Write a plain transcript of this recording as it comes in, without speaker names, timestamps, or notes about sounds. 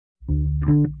You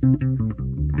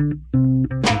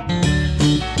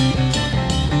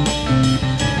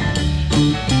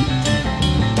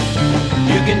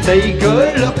can take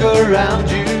a look around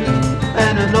you,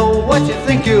 and I know what you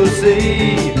think you'll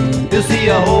see. You'll see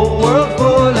a whole world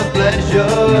full of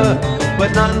pleasure,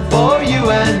 but none for you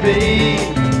and me.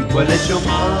 Well, it's your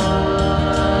mind.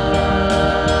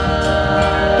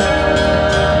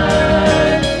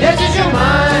 Yes, it's your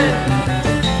mind.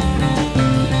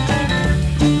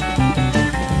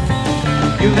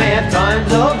 You may have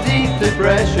times of deep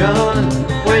depression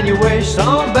when you wish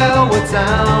some bell would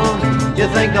sound. You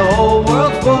think the whole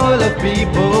world's full of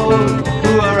people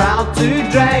who are out to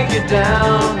drag you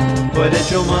down, but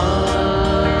it's your mind.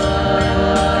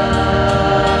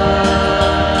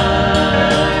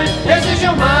 Yes, it's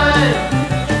your mind.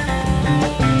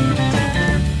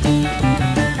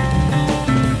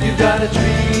 You've got to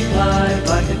treat life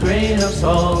like a grain of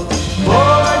salt.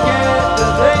 Forget the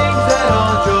things that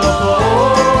aren't your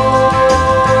fault.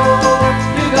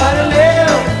 You gotta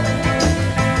live.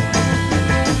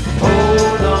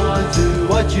 Hold on to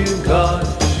what you've got.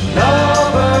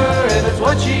 Love her if it's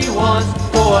what she wants.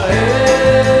 Go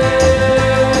ahead,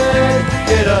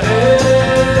 get ahead,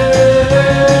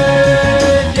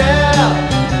 yeah.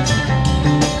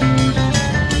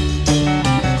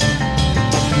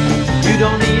 You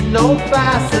don't need no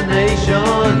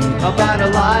fascination about a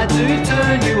lie to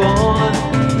turn you on.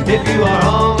 If you are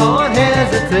hung on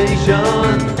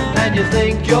hesitation and you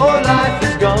think your life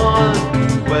is gone,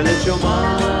 well, it's your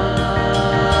mind.